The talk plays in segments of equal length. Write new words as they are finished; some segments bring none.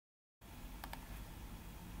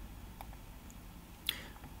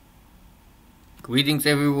Greetings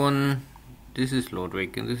everyone, this is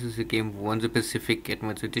Lodrik and this is the game 1 the Pacific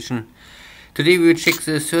Advanced Edition. Today we will check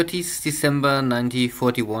the 30th December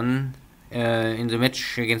 1941 in the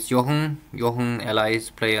match against Jochen. Jochen, allies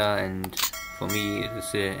player, and for me it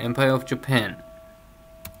is the Empire of Japan.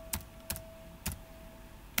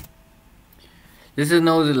 This is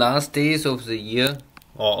now the last days of the year,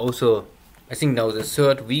 or also I think now the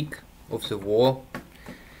third week of the war,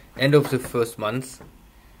 end of the first month.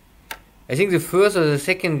 I think the 1st or the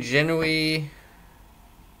 2nd January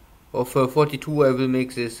of 42 I will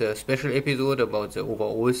make this special episode about the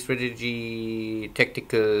overall strategy,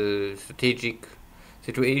 tactical, strategic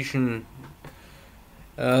situation.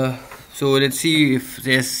 So let's see if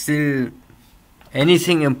there's still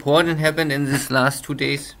anything important happened in this last 2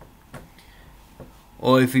 days,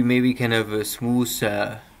 or if we maybe can have a smooth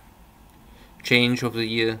change of the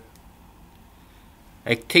year.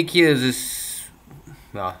 I take here this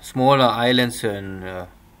smaller islands and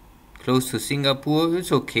close to Singapore.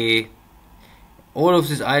 It's okay. All of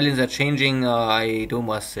these islands are changing. I don't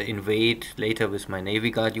must invade later with my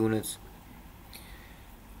Navy Guard units.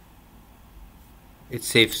 It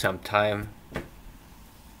saves some time.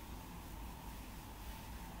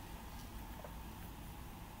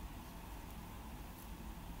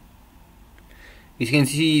 You can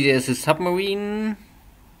see there's a submarine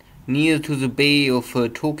near to the bay of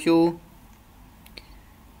Tokyo.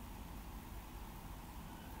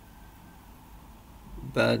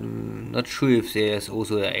 But I'm not sure if there's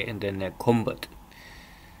also a combat.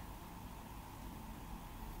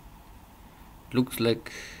 Looks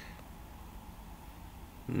like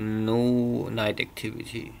no night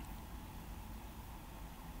activity.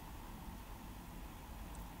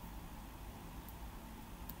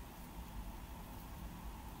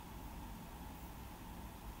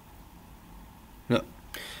 No,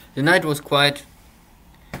 the night was quiet.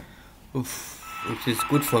 Oof. Which is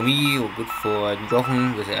good for me or good for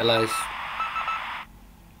Jochen with the allies.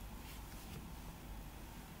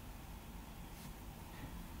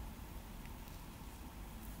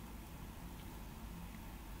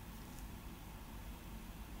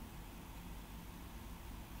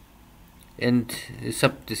 And the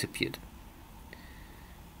sub disappeared.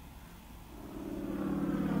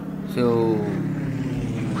 So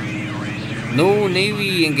no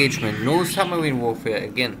navy engagement, no submarine warfare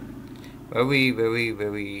again.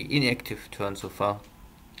 Very inactive turn so far.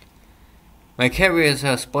 My carriers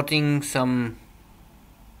are spotting some.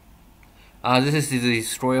 This is the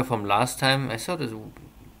destroyer from last time. I saw this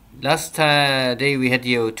last day we had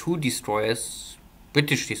here 2 destroyers,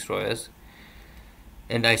 British destroyers,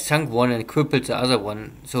 and I sunk one and crippled the other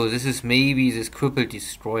one. So this is maybe this crippled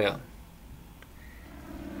destroyer,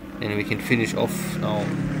 and we can finish off now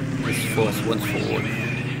this force once for all.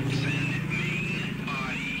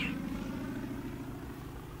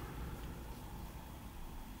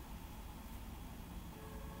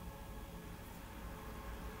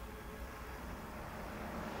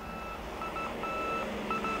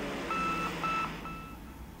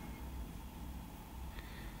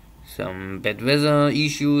 Some bad weather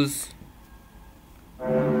issues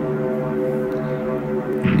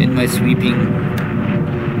in my sweeping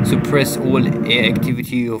suppress all air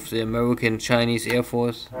activity of the American Chinese Air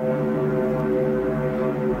Force.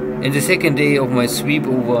 And the second day of my sweep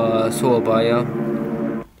over Surabaya,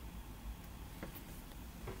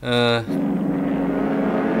 I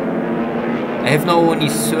have now only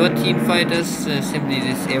 13 fighters. Simply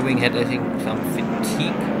this air wing had I think some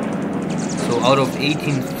fatigue. So out of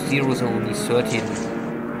 18 zeros, only 13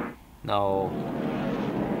 now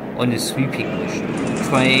on the sweeping mission,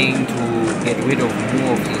 trying to get rid of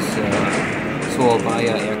more of this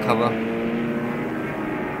Surabaya air cover.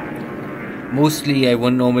 Mostly I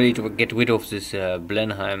want normally to get rid of this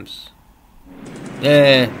Blenheims.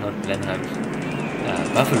 Not Blenheims.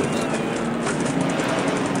 Buffaloes.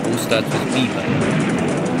 Who starts with B, by the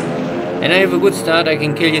way. And I have a good start. I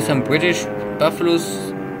can kill here some British Buffaloes.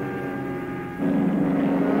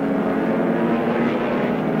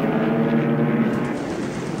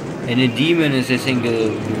 And a demon is, I think,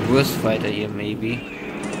 the worst fighter here, maybe.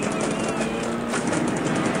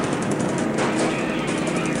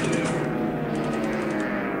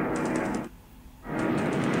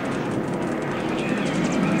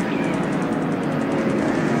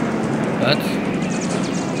 But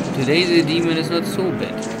today the demon is not so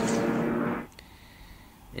bad.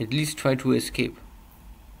 At least try to escape.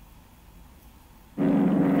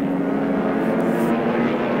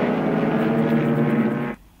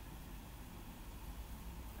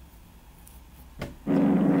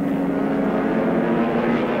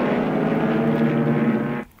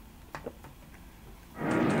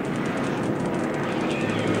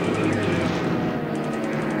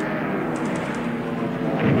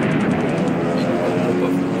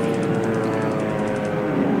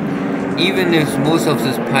 even if most of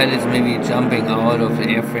these pilots may be jumping out of the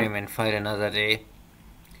airframe and fight another day,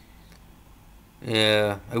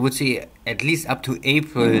 I would say at least up to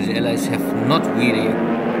April the Allies have not really a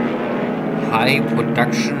high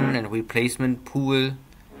production and replacement pool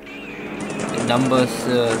numbers,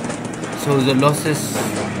 so the losses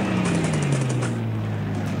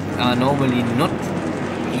are normally not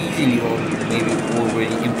easily or maybe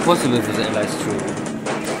already impossible for the Allies to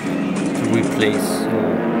replace. So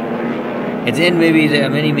at the end maybe there are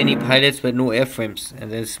many pilots but no airframes,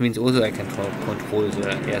 and this means also I can control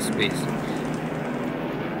the airspace.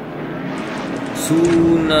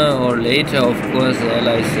 Sooner or later, of course, the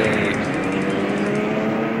Allies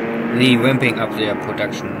they ramping up their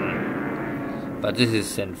production, but this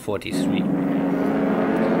is then 43.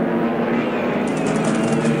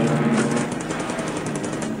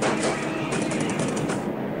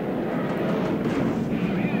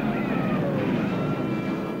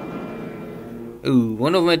 Oh,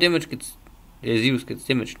 one of my damage gets... Zeus gets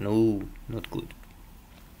damaged. No, not good.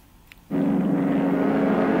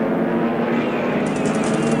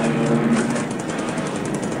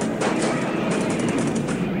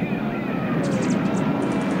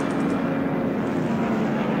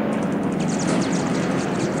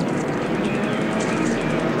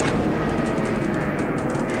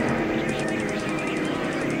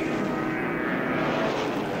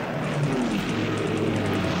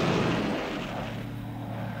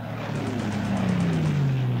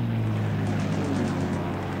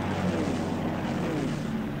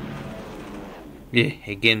 Yeah,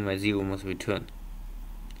 again my zero must return.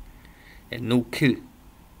 And no kill.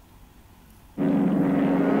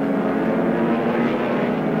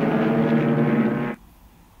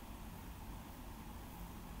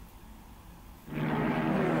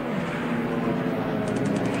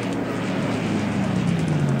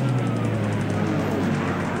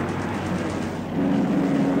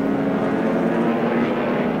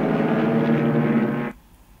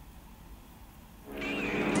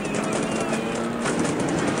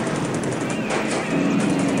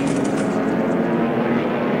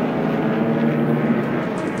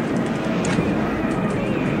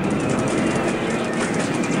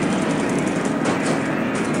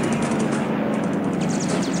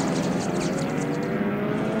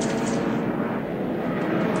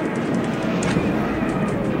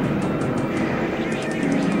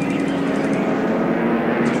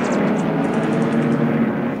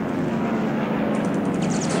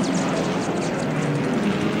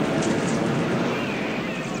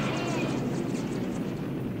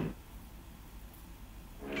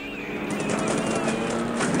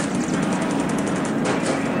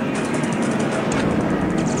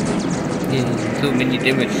 So many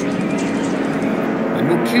damage, but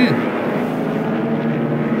no kill.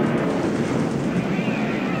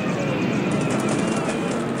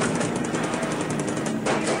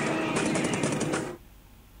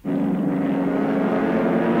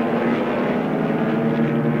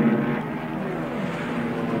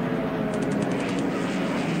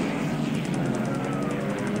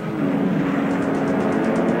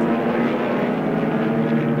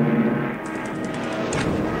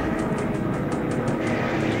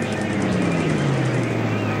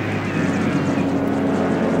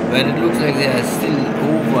 But it looks like there are still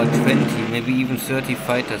over 20, maybe even 30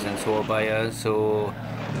 fighters in Sorbaya, so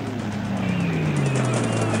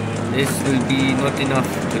this will be not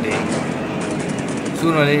enough today.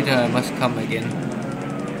 Sooner or later I must come again.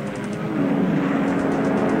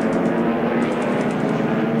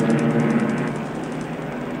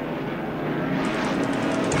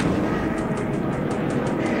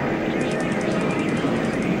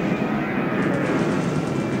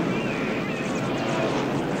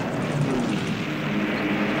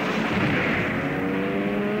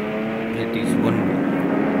 At least one more.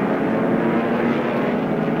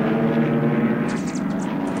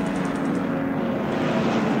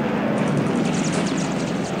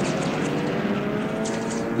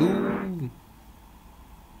 Ooh.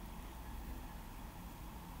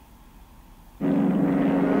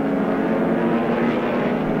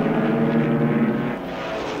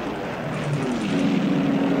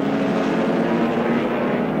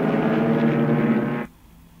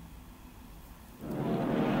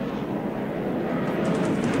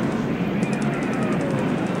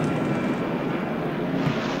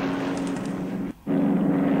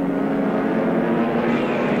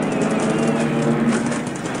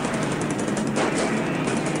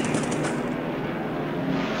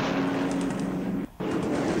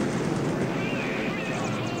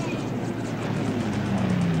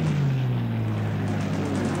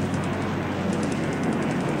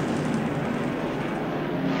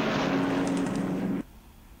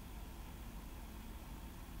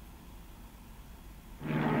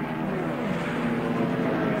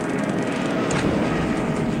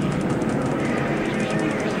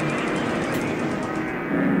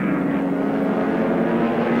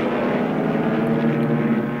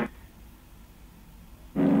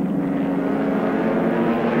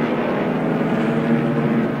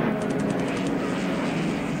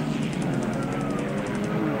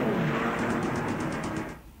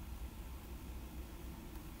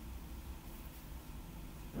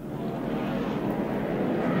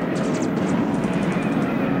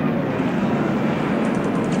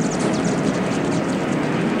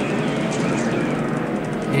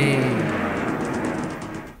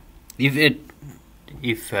 if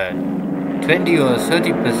 20 or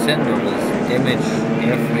 30% of the damaged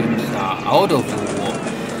airframes are out of the war,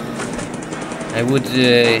 I would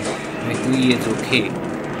agree it's okay.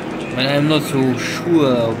 But I'm not so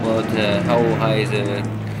sure about how high the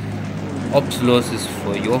ops losses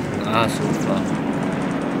for Jochen are so far.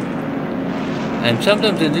 I'm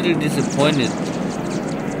sometimes a little disappointed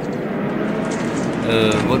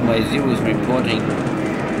what my Zero is reporting to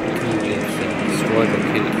its destroyed or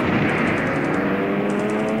killed.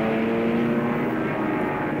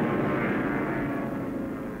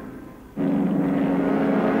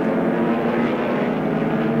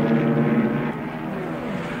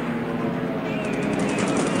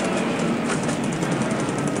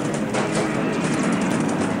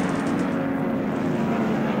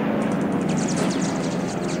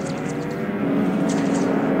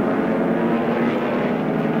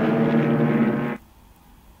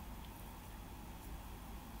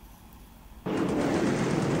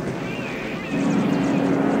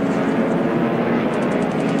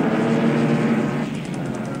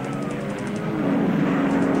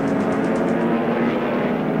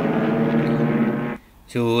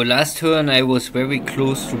 So last turn I was very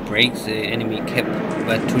close to break the enemy cap,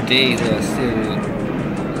 but today there are still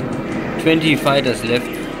 20 fighters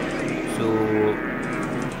left, so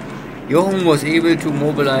Jochen was able to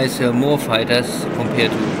mobilize more fighters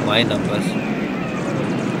compared to my numbers.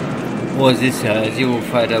 Or this Zero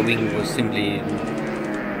fighter wing was simply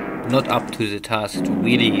not up to the task to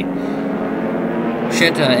really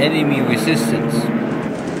shatter enemy resistance.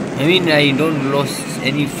 I mean, I don't lost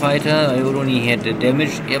any fighter, I only had the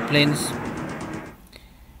damaged airplanes.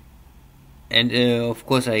 And of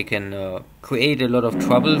course I can create a lot of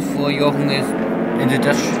trouble for Jochen in the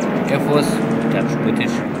Dutch Air Force,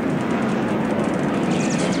 Dutch-British.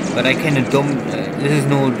 But I cannot this is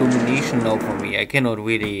no domination now for me. I cannot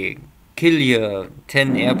really kill here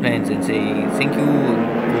 10 airplanes and say thank you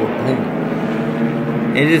and go home.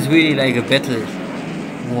 It is really like a battle,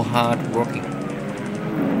 more hard working.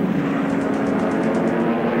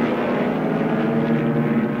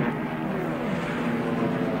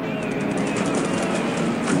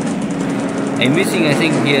 I'm missing, I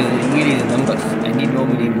think, here really the numbers. I need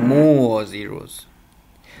normally more zeros.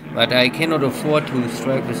 But I cannot afford to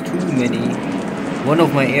strike with too many. One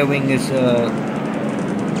of my air wing is, for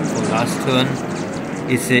last turn,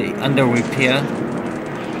 is under repair.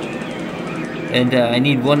 And I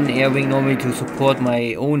need one air wing normally to support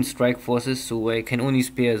my own strike forces, so I can only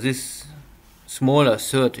spare this smaller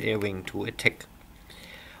third air wing to attack.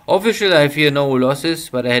 Officially, I fear no losses,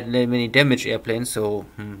 but I had many damaged airplanes, so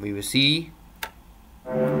we will see.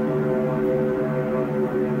 And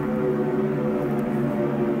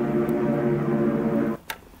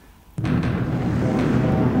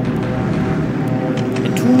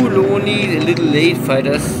two lonely, a little late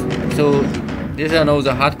fighters, so these are now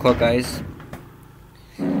the hardcore guys.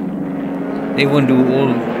 They won't do all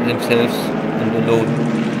themselves and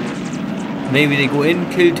alone. Maybe they go in,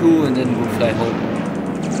 kill two, and then go fly home.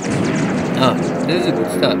 Ah, this is a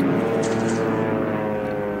good start.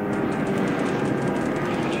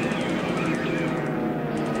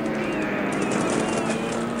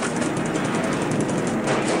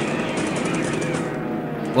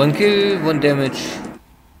 One kill, one damage.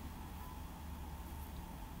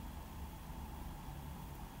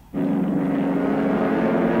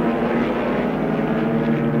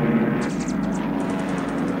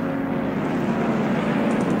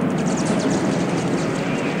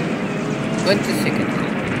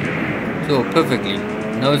 So perfectly.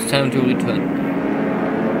 Now it's time to return.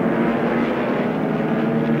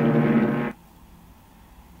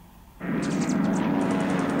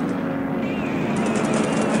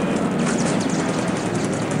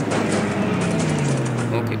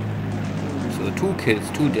 Okay. So 2 kills,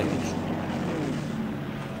 2 damage.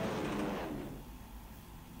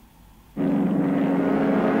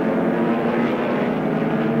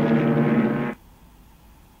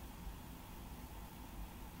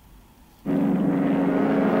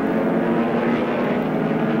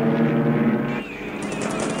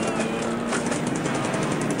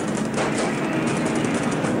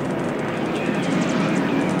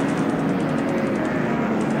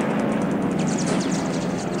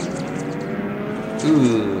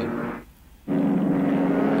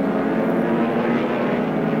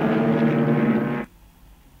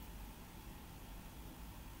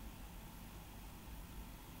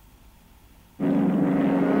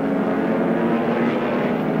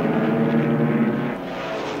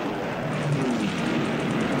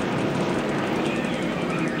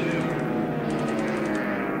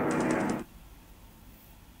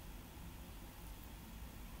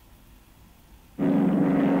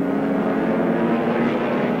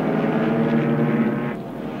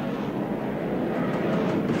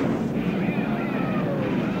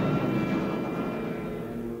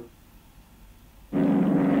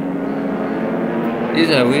 These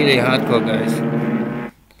are really hardcore guys.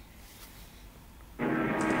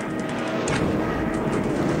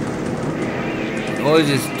 All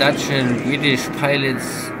these Dutch and British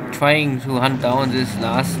pilots trying to hunt down this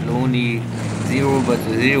last lonely Zero, but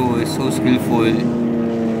the Zero is so skillful,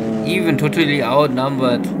 even totally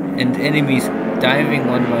outnumbered and enemies diving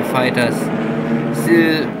on my fighters.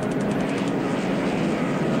 Still,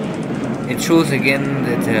 it shows again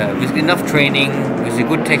that with enough training, with a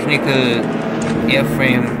good technical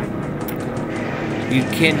airframe, you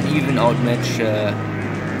can even outmatch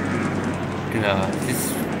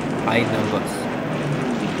these high numbers.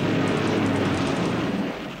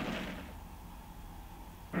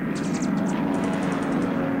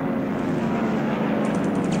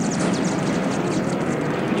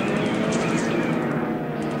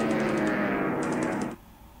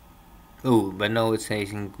 Oh, but now it's, I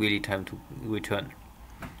think, really time to return.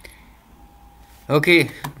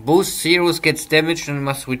 Okay, both Zeros gets damaged and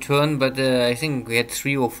must return, but I think we had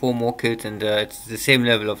 3 or 4 more kills, and it's the same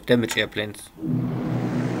level of damage airplanes.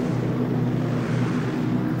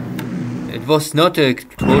 It was not a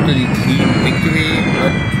totally clean victory,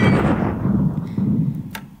 but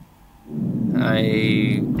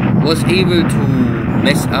I was able to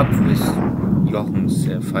mess up with Jochen's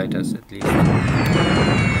fighters at least.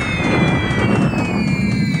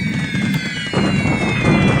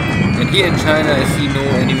 And here in China I see no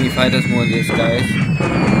enemy fighters more than these guys.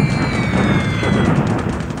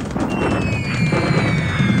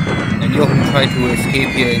 And Jochen tried to escape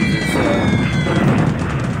here in this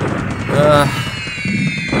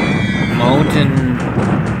mountain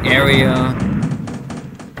area.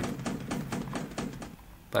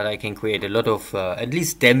 But I can create a lot of at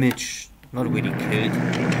least damage, not really killed.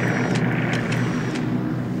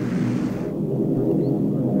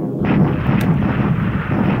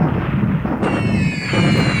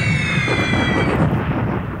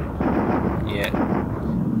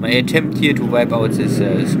 My attempt here to wipe out this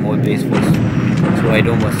small base was so I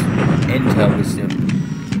don't must enter with the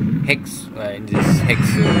hex in this hex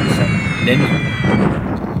with some landing.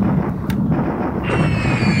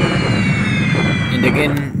 And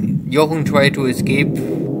again, Jochen tried to escape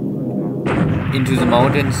into the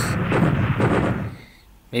mountains.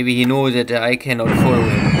 Maybe he knows that I cannot follow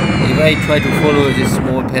him. If I try to follow this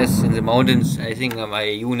small path in the mountains, I think my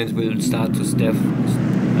units will start to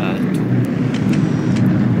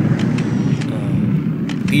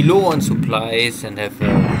be low on supplies and have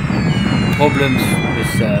problems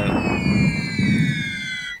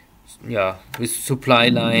with supply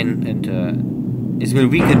line, and this will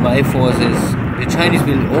weaken my forces. The Chinese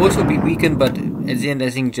will also be weakened, but at the end I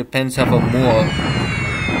think Japan suffer more.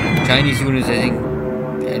 Chinese units, I think,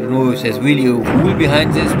 I don't know if there's really a rule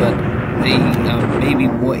behind this, but they are maybe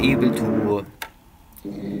more able to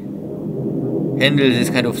handle this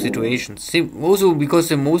kind of situations. Also because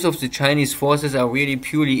most of the Chinese forces are really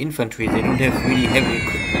purely infantry. They don't have really heavy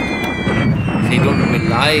equipment. They don't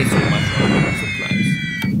rely so much on supplies.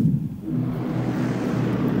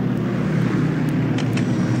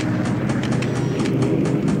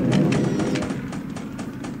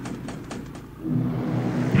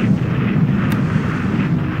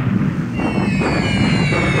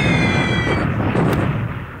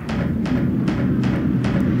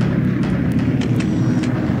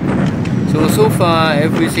 So far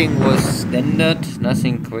everything was standard,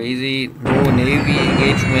 nothing crazy, no navy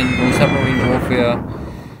engagement, no submarine warfare.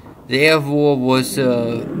 The air war was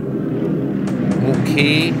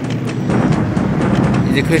okay.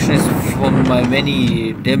 The question is, from my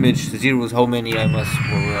many damaged Zeros, how many I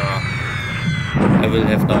will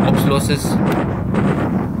have now ops losses.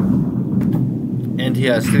 And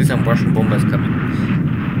here are still some Russian bombers coming.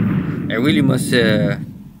 I really must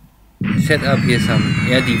set up here some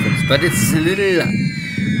air defense, but it's a little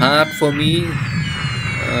hard for me.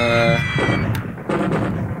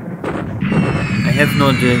 I have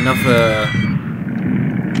not enough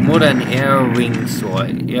modern air wings or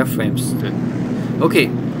airframes still. Okay,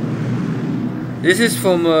 this is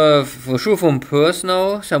from for sure from Perth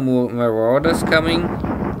now. Some more marauders coming,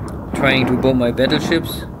 trying to bomb my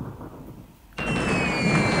battleships.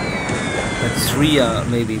 But 3 are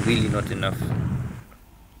maybe really not enough.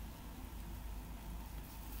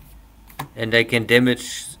 And I can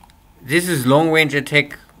damage. This is long range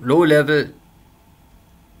attack, low level,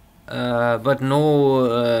 but no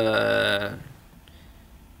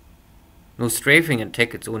strafing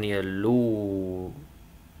attack. It's only a low.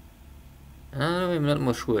 I'm not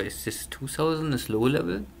more sure. Is this 2000 is low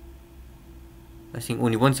level? I think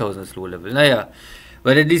only 1000 is low level. Naja,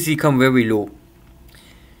 but at least he come very low.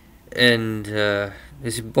 and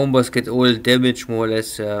these bombers get all damage more or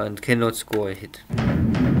less and cannot score a hit.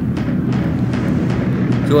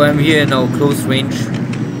 So I'm here now close range.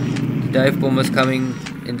 The dive bombers coming,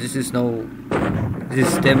 and this is now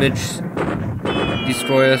this damage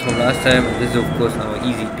destroyers from last time. This is of course now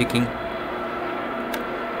easy picking.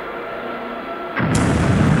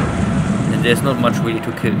 And there's not much really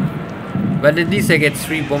to kill. But at least I get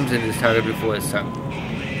 3 bombs in this target before it's sunk.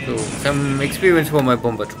 So some experience for my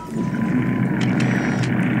bomber too.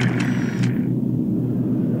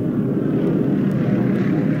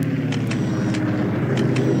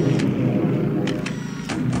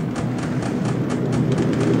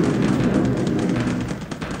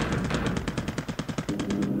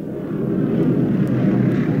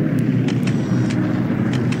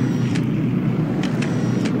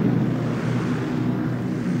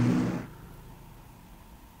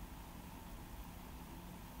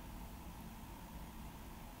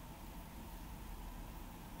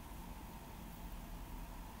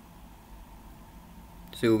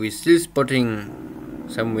 So we're still spotting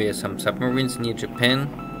somewhere some submarines near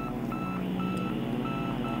Japan.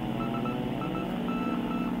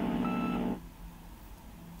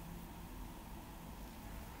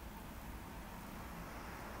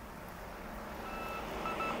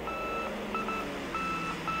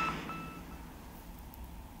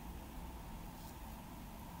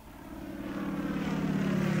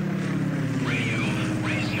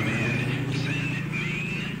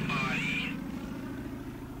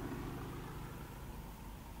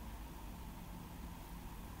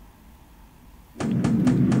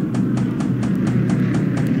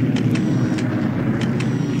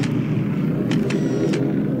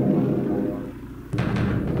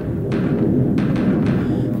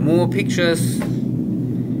 More pictures,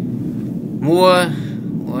 more,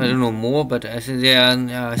 well, I don't know more, but I think there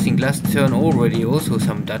are, I think last turn already also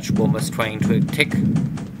some Dutch bombers trying to attack.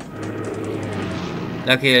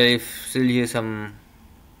 Luckily I still hear some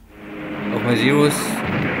of my zeros.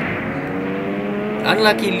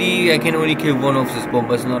 Unluckily I can only kill one of these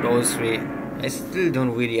bombers, not all 3. I still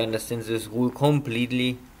don't really understand this rule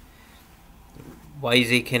completely. Why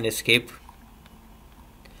they can escape.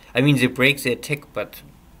 I mean they break the attack, but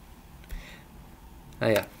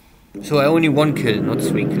yeah. So I only 1 kill, not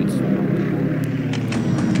 3 kills.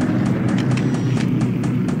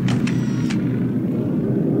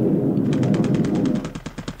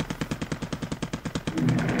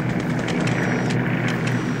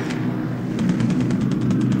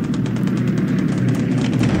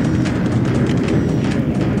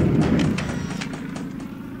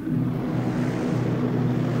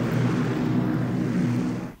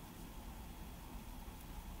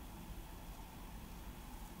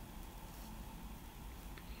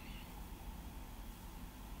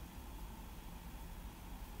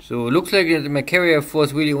 So looks like my carrier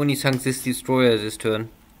force really only sunk this destroyer this turn.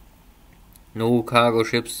 No cargo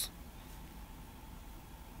ships.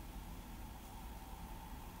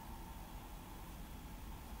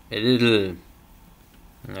 A little,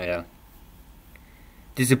 yeah,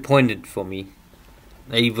 disappointed for me.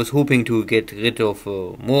 I was hoping to get rid of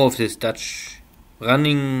more of this Dutch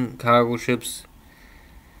running cargo ships,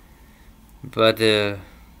 but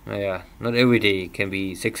yeah, not every day can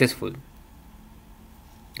be successful.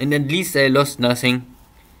 And at least I lost nothing.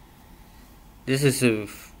 This is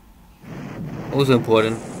also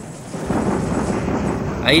important.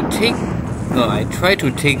 I try to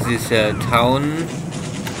take this town.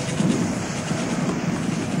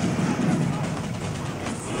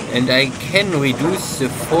 And I can reduce the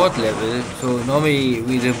fort level. So normally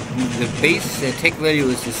with the base attack value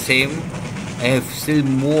is the same. I have still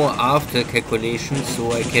more after calculations,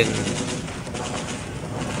 so I can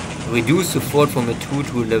reduce the fort from a 2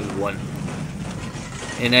 to a level 1.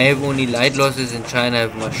 And I have only light losses, in China I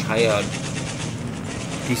have much higher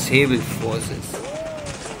disabled forces.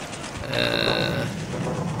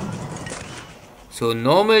 So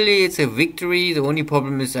normally it's a victory. The only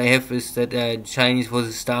problem is that Chinese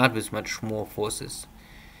forces start with much more forces.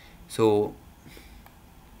 So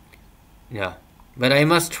yeah, but I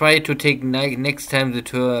must try to take next time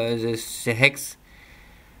the hex.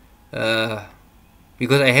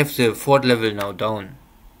 Because I have the fort level now down.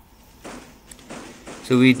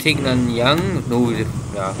 So we take Nanyang. No,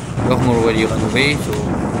 yeah, Jochen already run away, so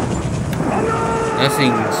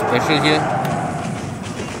nothing special here.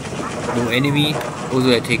 No enemy.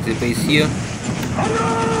 Also I take the base here.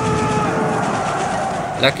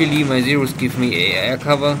 Luckily my zeros give me air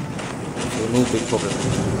cover, so no big problem.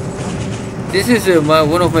 This is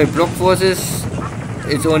one of my block forces.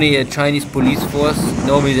 It's only a Chinese police force.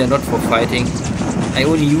 Normally they're not for fighting. I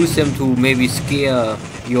only use them to maybe scare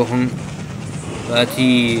Jochen, but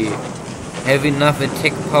he have enough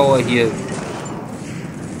attack power here.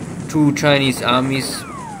 2 Chinese armies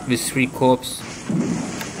with 3 corps,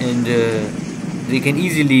 and they can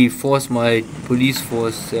easily force my police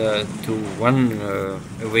force to run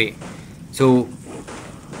away. So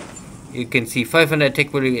you can see 500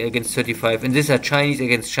 attack value against 35, and these are Chinese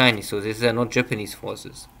against Chinese, so these are not Japanese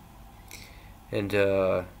forces. And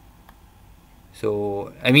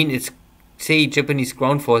so I mean, it's say Japanese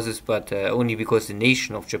ground forces, but only because the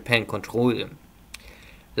nation of Japan control them.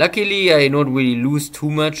 Luckily, I not really lose too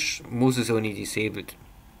much. Most is only disabled.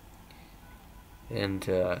 And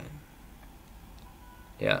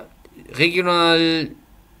yeah, regional,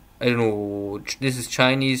 I don't know, this is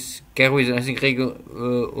Chinese garrison, I think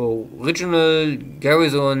original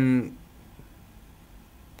garrison,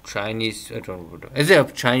 Chinese, I don't know, as they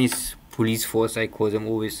have Chinese police force, I call them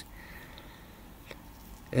always.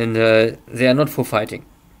 And they are not for fighting,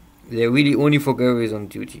 they are really only for garrison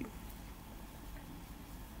duty.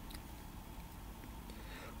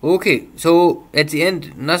 Okay, so at the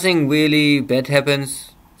end, nothing really bad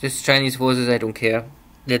happens. This Chinese forces, I don't care.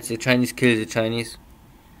 Let the Chinese kill the Chinese.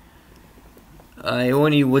 I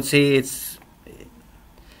only would say it's...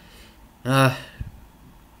 my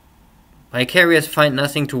carriers find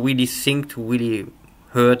nothing to really sink, to really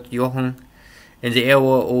hurt Jochen. And the air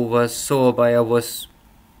war over Surabaya was...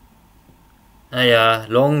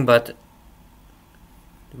 long, but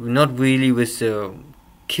not really with the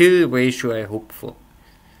kill ratio I hoped for.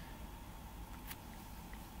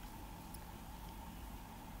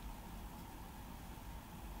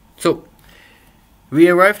 So, we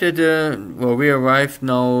arrived at we arrived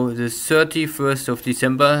now the 31st of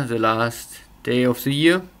December, the last day of the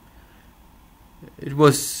year. It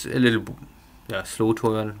was a little, slow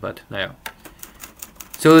turn, but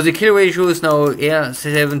So the kill ratio is now air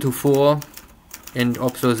 7 to 4, and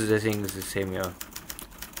ops losses I think is the same,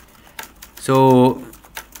 So,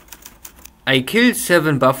 I killed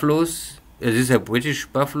 7 buffaloes. These are British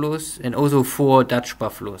buffaloes, and also 4 Dutch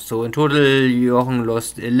buffaloes. So in total, Jochen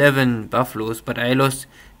lost 11 buffaloes, but I lost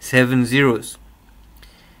 7 zeros.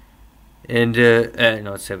 And,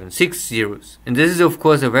 not 7, 6 zeros. And this is of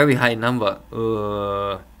course a very high number.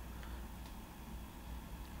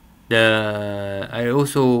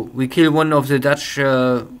 We killed one of the Dutch,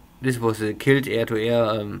 this was a killed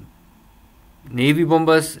air-to-air Navy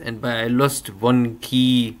bombers, and I lost 1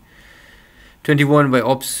 key 21 by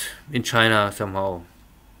ops in China somehow.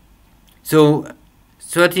 So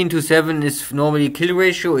 13 to 7 is normally kill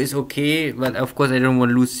ratio is okay, but of course I don't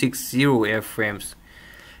want to lose 6 airframes.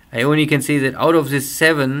 I only can say that out of the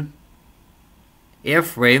 7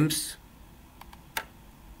 airframes,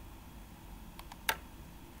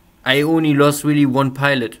 I only lost really 1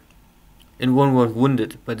 pilot, and 1 was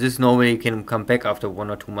wounded, but this normally can come back after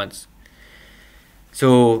 1 or 2 months.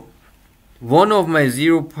 So one of my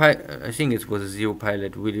I think it was a 0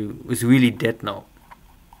 pilot, is really dead now.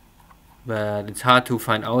 But it's hard to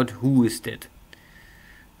find out who is dead.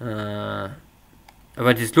 But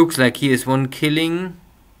it looks like he is 1 killing.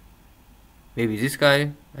 Maybe this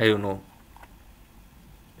guy? I don't know.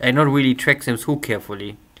 I not really track them so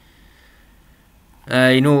carefully.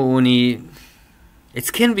 I know only...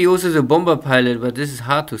 It can be also the bomber pilot, but this is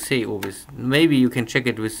hard to say always. Maybe you can check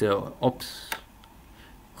it with the ops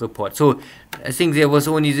report. So I think there was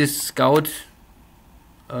only this scout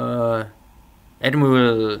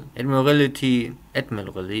Admiralty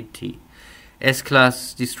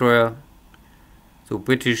S-class destroyer. So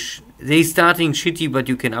British, they starting shitty, but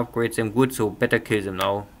you can upgrade them good, so better kill them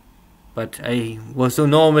now. But I was so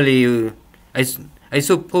normally I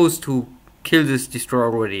supposed to kill this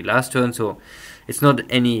destroyer already last turn, so it's not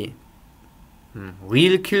any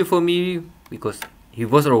real kill for me because he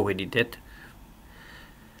was already dead.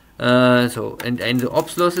 So and the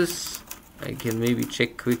ops losses I can maybe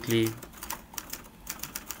check quickly.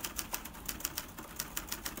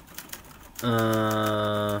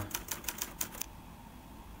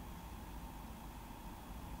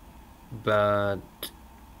 But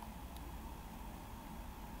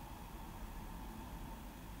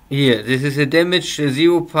here, this is a damage.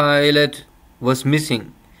 0 pilot was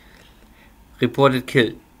missing. Reported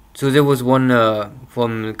kill. So there was one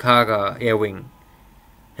from Kaga air wing.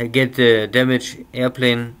 I get the damaged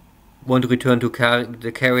airplane. Want to return to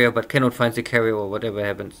the carrier, but cannot find the carrier or whatever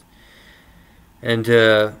happens. And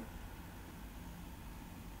yeah,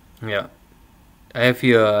 I have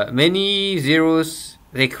here many zeros.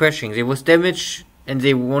 They crashing. There was damage, and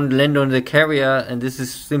they won't land on the carrier, and this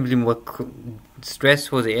is simply more stress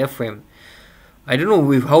for the airframe. I don't know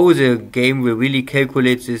with how the game will really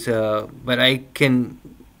calculate this, but I can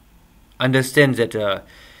understand that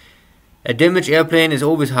a damaged airplane is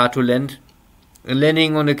always hard to land.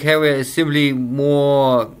 Landing on a carrier is simply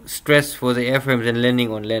more stress for the airframe than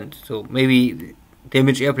landing on land. So maybe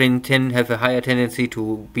damaged airplanes have a higher tendency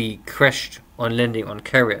to be crashed on landing on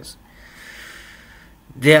carriers.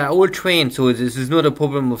 They are all trained, so this is not a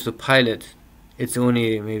problem of the pilot. It's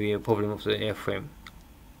only maybe a problem of the airframe.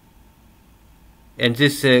 And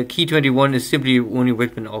this key 21 is simply only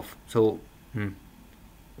written off. So,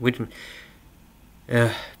 written.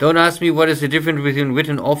 Don't ask me what is the difference between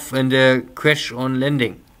written off and crash on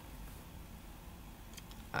landing.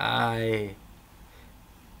 I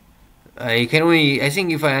can only, I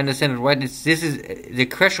think if I understand it right, this is the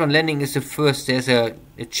crash on landing is the first. There's a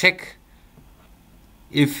check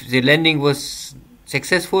if the landing was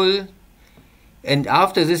successful, and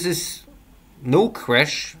after this is no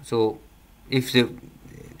crash. So if the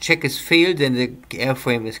check is failed, then the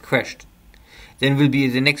airframe is crashed. Then will be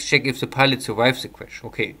the next check if the pilot survives the crash.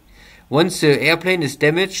 Okay. Once the airplane is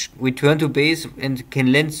damaged, return to base and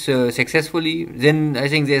can land successfully, then I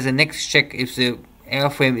think there's a next check if the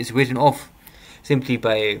airframe is written off, simply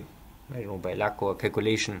by, I don't know, by luck or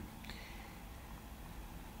calculation.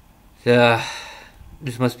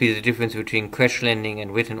 This must be the difference between crash landing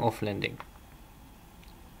and written off landing.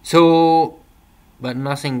 So, but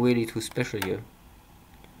nothing really too special here.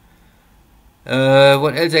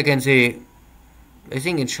 What else I can say? I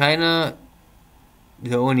think in China,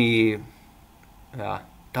 the only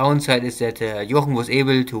downside is that Jochen was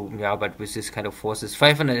able to, but with this kind of forces,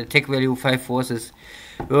 500 attack value, 5 forces,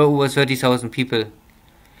 over 30,000 people.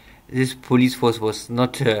 This police force was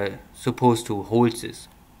not supposed to hold this,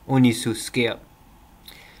 only to scare.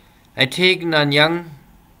 I take Nanyang.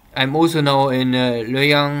 I'm also now in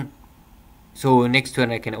Luoyang, so next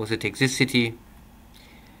turn I can also take this city.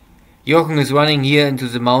 Jochen is running here into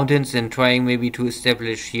the mountains and trying maybe to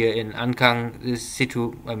establish here in Ankang this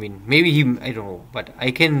city. I mean, maybe he, I don't know, but I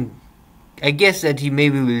guess that he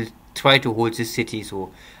maybe will try to hold this city,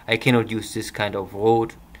 so I cannot use this kind of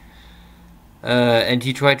road. And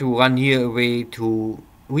he tried to run here away to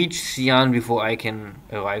reach Xi'an before I can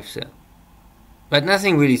arrive there. But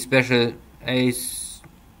nothing really special. I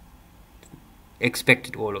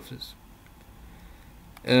expected all of this.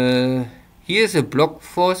 Here's a block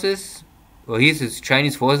forces, or here's his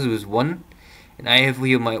Chinese forces with 1, and I have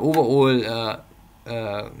here my overall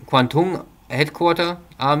Kwantung headquarter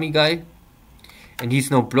army guy, and he's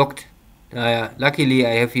now blocked. Luckily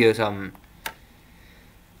I have here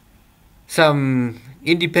some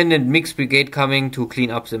independent mixed brigade coming to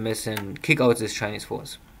clean up the mess and kick out this Chinese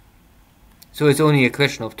force. So it's only a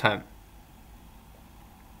question of time.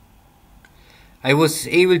 I was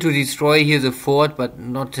able to destroy here the fort, but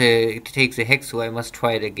not take the hex, so I must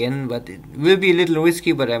try it again. But it will be a little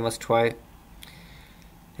risky, but I must try.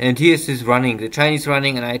 And here's this running, the Chinese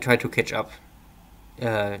running, and I try to catch up.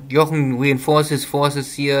 Jochen reinforces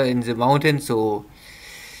forces here in the mountains, so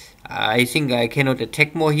I think I cannot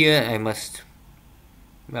attack more here. I must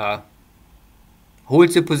hold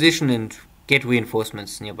the position and get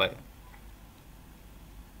reinforcements nearby.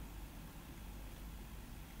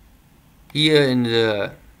 Here in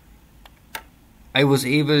the, I was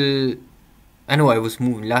able, I know I was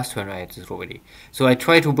moving last turn, I had this already. So I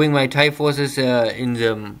try to bring my Thai forces in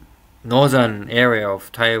the northern area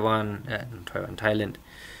of Thailand.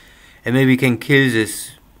 And maybe can kill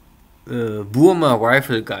this Burma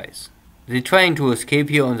rifle guys. They're trying to escape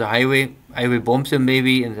here on the highway. I will bomb them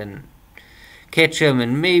maybe and then catch them,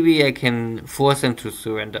 and maybe I can force them to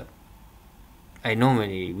surrender. I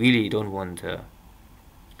normally really don't want to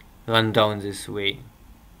run down this way.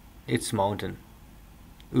 It's mountain.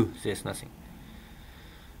 Ooh, there's nothing.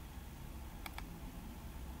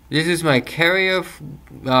 This is my carrier.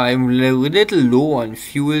 I'm a little low on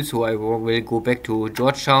fuel, so I will go back to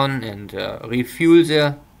Georgetown and refuel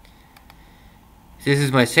there. This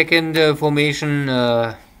is my second formation.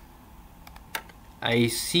 I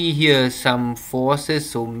see here some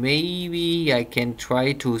forces, so maybe I can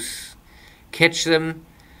try to catch them.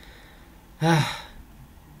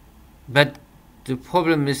 But the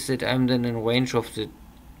problem is that I'm then in range of the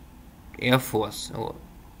Air Force. Oh.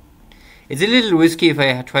 It's a little risky if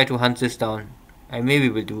I try to hunt this down. I maybe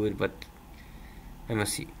will do it, but I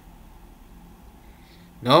must see.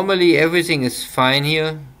 Normally everything is fine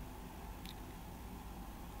here.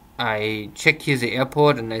 I check here the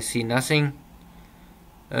airport and I see nothing.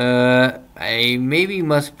 I maybe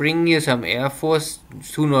must bring here some Air Force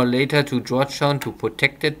sooner or later to Georgetown to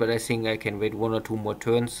protect it, but I think I can wait 1 or 2 more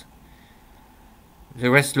turns. The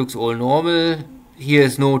rest looks all normal. here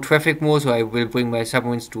is no traffic more, so I will bring my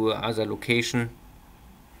submarines to another location.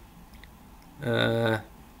 And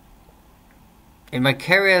my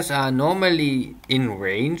carriers are normally in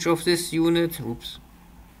range of this unit. Oops.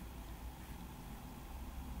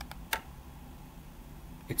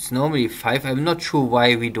 It's normally 5. I'm not sure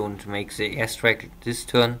why we don't make the airstrike this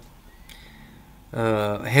turn.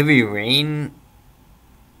 Heavy rain.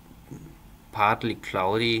 Partly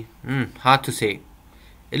cloudy. Hard to say.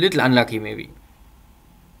 A little unlucky maybe.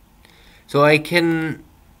 So I can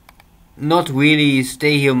not really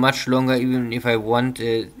stay here much longer, even if I want.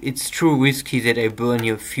 It's too risky that I burn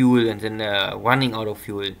here fuel and then running out of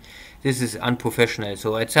fuel. This is unprofessional.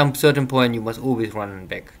 So at some certain point you must always run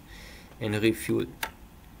back and refuel.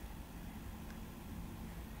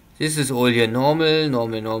 This is all here normal.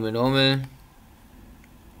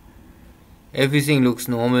 Everything looks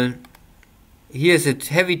normal. Here's a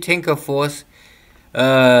heavy tanker force.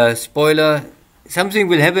 Spoiler, something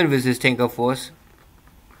will happen with this tanker force.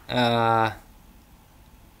 Yeah.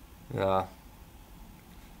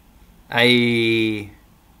 I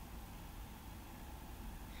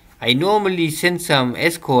normally send some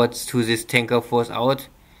escorts to this tanker force out,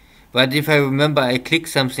 but if I remember, I clicked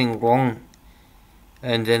something wrong,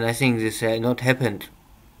 and then I think this had not happened,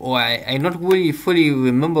 or I not really fully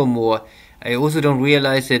remember more. I also don't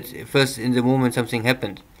realize that first in the moment something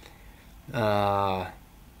happened.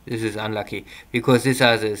 This is unlucky, because these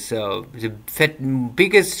are the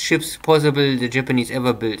biggest ships possible the Japanese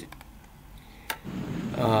ever built.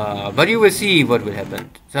 But you will see what will happen.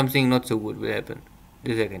 Something not so good will happen.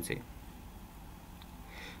 This I can say.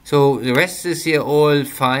 So the rest is here all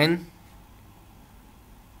fine.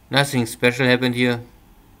 Nothing special happened here.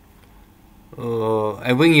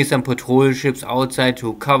 I bring you some patrol ships outside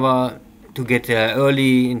to cover, to get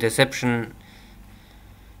early interception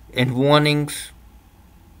and warnings.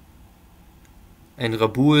 And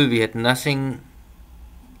Rabaul, we had nothing.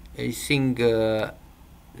 I think the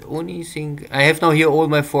only thing I have now here, all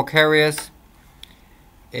my 4 carriers,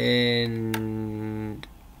 and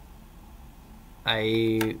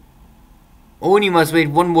I only must wait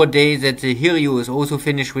one more day that the Hiryu is also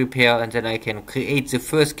finished repair, and then I can create the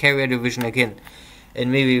first carrier division again,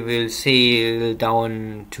 and maybe we'll sail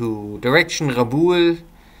down to direction Rabaul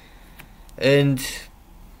and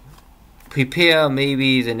prepare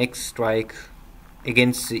maybe the next strike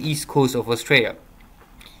against the east coast of Australia.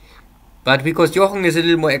 But because Jochen is a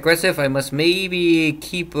little more aggressive, I must maybe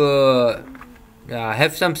keep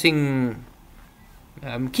have something.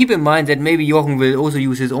 Keep in mind that maybe Jochen will also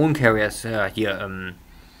use his own carriers here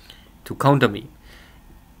to counter me.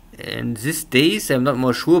 And these days, I'm not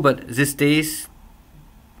more sure, but these days,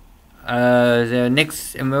 the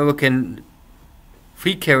next American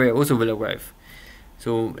fleet carrier also will arrive.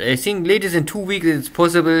 So I think latest in 2 weeks it's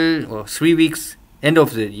possible, or 3 weeks, end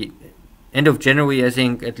of January, I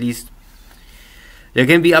think at least. There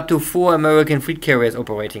can be up to 4 American fleet carriers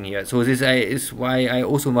operating here. So this is why I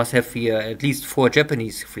also must have here at least 4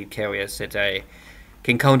 Japanese fleet carriers that I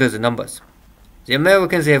can counter the numbers. The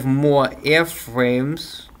Americans have more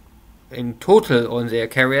airframes in total on their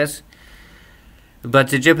carriers, but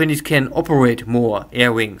the Japanese can operate more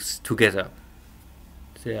air wings together.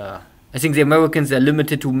 So, I think the Americans are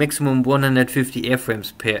limited to maximum 150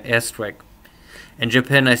 airframes per airstrike. And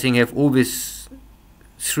Japan, I think, have always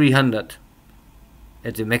 300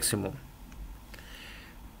 at the maximum.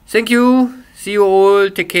 Thank you. See you all.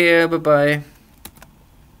 Take care. Bye bye.